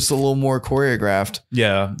we were just a little more choreographed.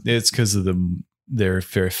 Yeah, it's because of their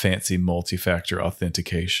very fancy multi-factor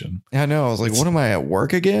authentication. I know. I was like, what am I at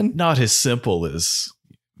work again? Not as simple as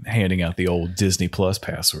handing out the old Disney Plus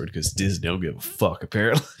password, because Disney don't give a fuck,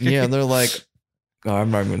 apparently. Yeah, they're like, oh, I'm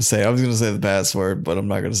not going to say. I was going to say the password, but I'm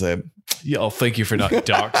not going to say it. Yeah, thank you for not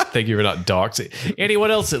doxing.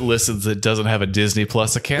 Anyone else that listens that doesn't have a Disney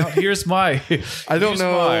Plus account, here's my. I don't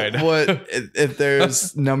know what if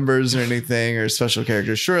there's numbers or anything or special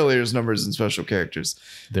characters. Surely there's numbers and special characters.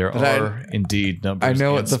 There are indeed numbers. I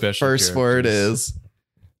know what the first word is.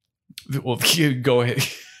 Well, you go ahead.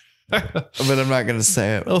 But I'm not going to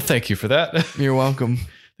say it. Well, thank you for that. You're welcome.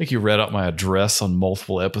 I think you read out my address on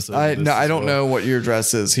multiple episodes. I don't know what your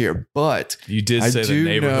address is here, but you did say the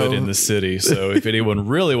neighborhood in the city. So if anyone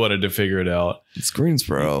really wanted to figure it out, it's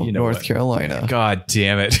Greensboro, North Carolina. God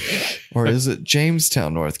damn it. Or is it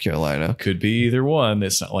Jamestown, North Carolina? Could be either one.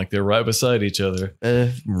 It's not like they're right beside each other.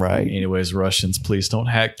 Right. Anyways, Russians, please don't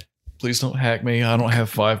hack me. I don't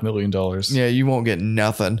have $5 million. Yeah, you won't get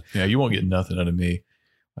nothing. Yeah, you won't get nothing out of me.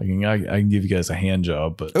 I can give you guys a hand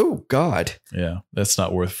job, but oh God, yeah, that's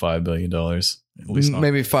not worth $5 billion. At least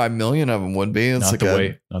maybe 5 million of them would be. It's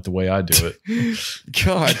not the way I do it.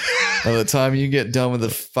 God, by the time you get done with the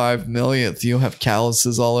 5 millionth, you'll have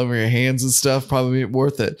calluses all over your hands and stuff. Probably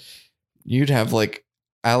worth it. You'd have like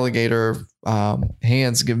alligator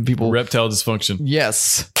hands giving people reptile dysfunction.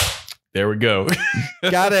 Yes, there we go.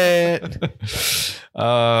 Got it.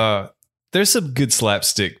 There's some good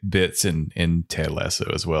slapstick bits in Ted Lasso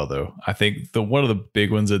as well, though. I think one of the big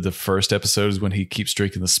ones of the first episode is when he keeps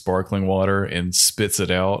drinking the sparkling water and spits it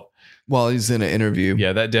out while he's in an interview.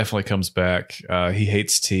 Yeah, that definitely comes back. He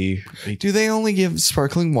hates tea. Do they only give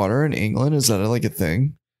sparkling water in England? Is that like a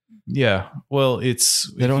thing? Yeah. Well, they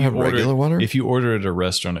don't have regular water. If you order at a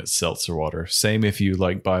restaurant, it's seltzer water. Same if you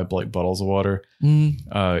buy bottles of water.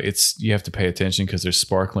 It's you have to pay attention because there's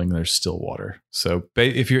sparkling and there's still water. So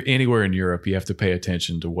if you're anywhere in Europe, you have to pay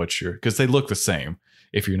attention to because they look the same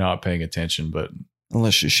if you're not paying attention. But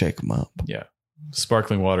unless you shake them up. Yeah.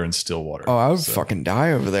 Sparkling water and still water. Oh, I would fucking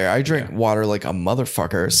die over there. I drink water like a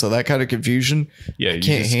motherfucker. So that kind of confusion, I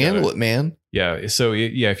can't handle it, man. Yeah. So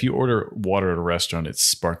if you order water at a restaurant, it's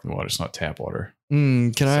sparkling water. It's not tap water.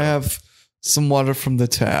 Can I have some water from the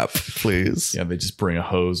tap, please? Yeah, they just bring a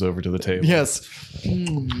hose over to the table. Yes.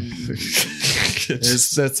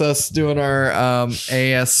 That's us doing our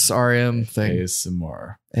ASRM thing.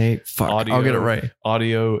 ASMR. Audio, I'll get it right.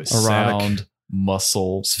 Audio, erotic, sound,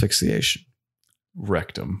 muscle, asphyxiation.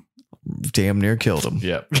 Rectum. Damn near killed him.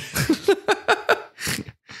 Yep.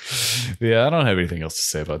 Yeah, I don't have anything else to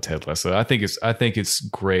say about Ted Lasso. I think it's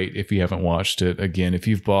great if you haven't watched it. Again, if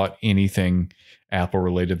you've bought anything Apple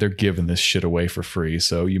related, they're giving this shit away for free.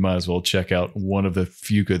 So you might as well check out one of the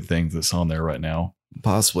few good things that's on there right now.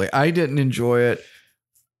 Possibly. I didn't enjoy it.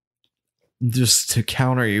 Just to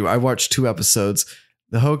counter you, I watched 2 episodes.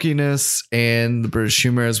 The hokiness and the British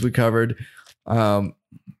humor, as we covered.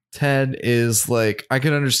 Ted is I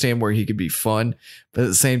can understand where he could be fun, but at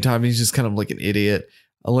the same time, he's just kind of like an idiot.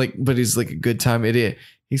 But he's like a good time idiot.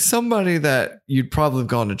 He's somebody that you'd probably have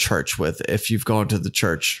gone to church with if you've gone to the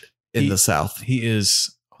church in the South. He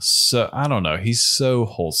is so, I don't know. He's so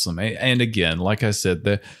wholesome. And again, like I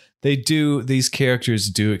said, these characters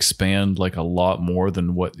do expand a lot more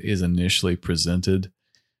than what is initially presented.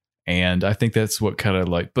 And I think that's what kind of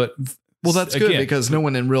well, that's good because no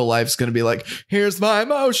one in real life is going to be like, here's my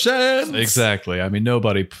emotions. Exactly. I mean,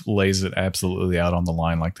 nobody lays it absolutely out on the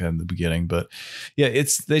line like that in the beginning. But yeah,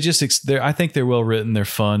 I think they're well written. They're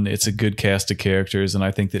fun. It's a good cast of characters. And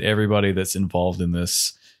I think that everybody that's involved in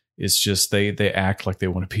this is just, they act like they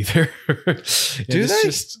want to be there. Do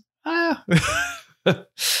they?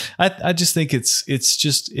 I just think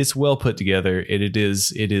it's well put together. It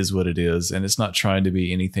is what it is. And it's not trying to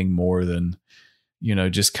be anything more than,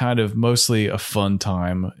 just kind of mostly a fun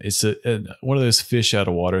time. It's one of those fish out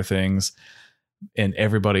of water things, and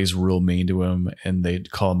everybody's real mean to him, and they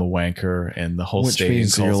call him a wanker, and the whole stadium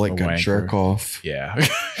calls him a wanker. Jerk off. Yeah,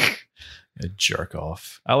 a jerk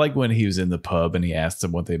off. I like when he was in the pub and he asked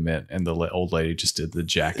them what they meant, and the old lady just did the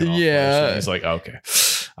jacking off. Yeah, motion. He's like, okay,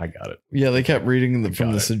 I got it. Yeah, they kept reading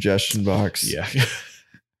from the suggestion box. Yeah,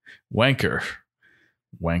 wanker.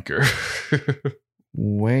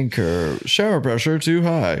 Wanker. Shower pressure too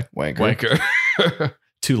high. Wanker.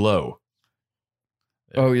 Too low.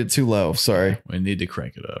 Oh, yeah, too low. Sorry. We need to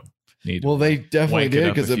crank it up. Well, they definitely did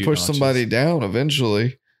because it pushed somebody down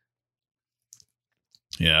eventually.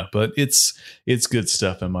 Yeah, but it's good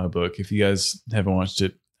stuff in my book. If you guys haven't watched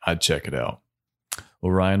it, I'd check it out.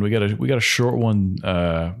 Well, Ryan, we got a short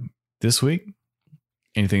one this week.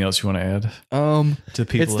 Anything else you want to add? To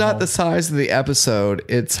people, it's not the size of the episode;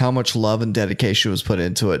 it's how much love and dedication was put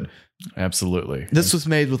into it. Absolutely, this was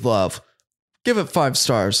made with love. Give it 5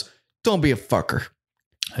 stars. Don't be a fucker.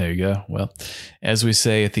 There you go. Well, as we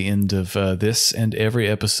say at the end of this and every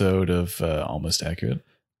episode of Almost Accurate,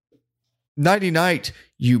 nighty night,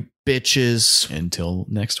 you bitches. Until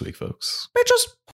next week, folks. Bitches.